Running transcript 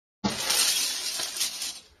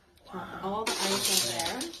Pop all the ice in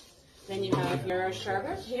there. Then you have your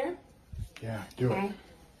sherbet here. Yeah, do it.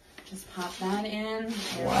 Just pop that in.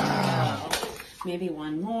 There Wow. we go. Maybe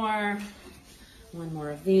one more. One more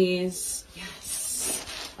of these.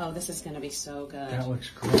 Yes. Oh, this is going to be so good. That looks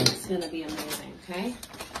great. It's going to be amazing, okay?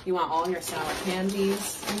 You want all your sour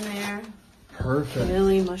candies in there. Perfect.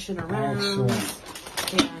 Really mush it around. Excellent.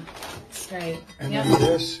 Yeah, it's great. And then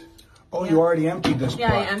this. Oh, you already emptied this part.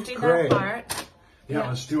 Yeah, I emptied great. that part. Yeah,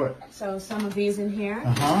 let's do it. So some of these in here.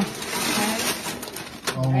 Uh-huh.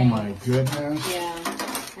 Okay. Oh, my goodness. Yeah.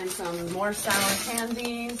 And some more sour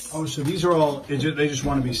candies. Oh, so these are all, they just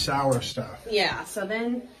want to be sour stuff. Yeah, so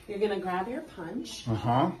then you're going to grab your punch.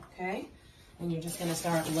 Uh-huh. Okay. And you're just going to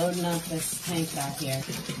start loading up this tank back here.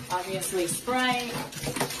 Obviously, Sprite.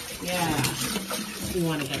 Yeah. You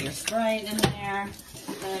want to get your Sprite in there.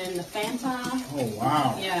 Then the Fanta. Oh,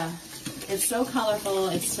 wow. Yeah. It's so colorful.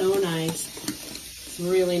 It's so nice. It's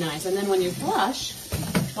really nice. And then when you flush,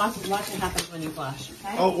 watch what happens when you flush.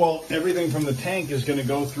 Okay? Oh, well, everything from the tank is going to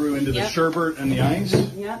go through into the Yep. sherbet and the ice?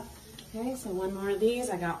 Yep. Okay, so one more of these.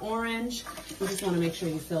 I got orange. You just want to make sure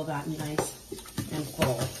you fill that nice and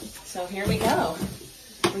full. So here we go.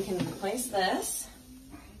 We can place this.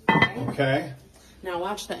 Okay. Okay. Now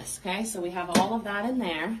watch this, okay? So we have all of that in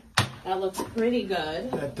there. That looks pretty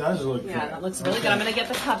good. That does look good. Yeah, that looks really good. I'm going to get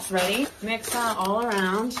the cups ready. Mix that all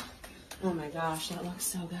around. Oh my gosh, that looks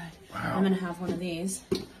so good. Wow. I'm going to have one of these.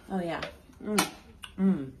 Oh yeah.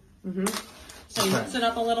 So you mix it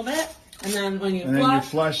up a little bit, and then when you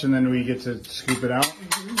flush, and then we get to scoop it out?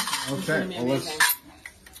 Okay. Well, let's...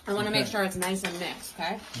 I want to make sure it's nice and mixed,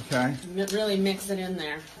 okay? Okay. Really mix it in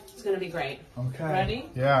there. It's going to be great. Okay. Ready?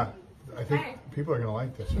 Yeah. I think Okay. people are going to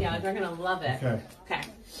like this. Yeah, they're going to love it. Okay. Okay.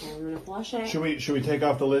 And I'm going to flush it. Should we take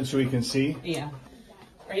off the lid so we can see? Yeah.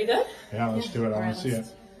 Are you good? Yeah, let's do it. I want to see it.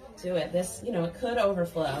 Do it. This, it could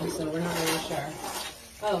overflow, so we're not really sure.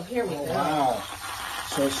 Oh, here we go. Wow.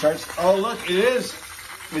 So it starts. Oh, look, it is.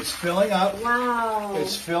 It's filling up. Wow.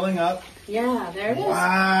 It's filling up. Yeah, there it is.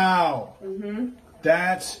 Wow.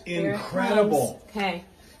 That's incredible. Okay.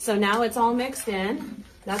 So now it's all mixed in.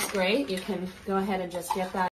 That's great. You can go ahead and just get that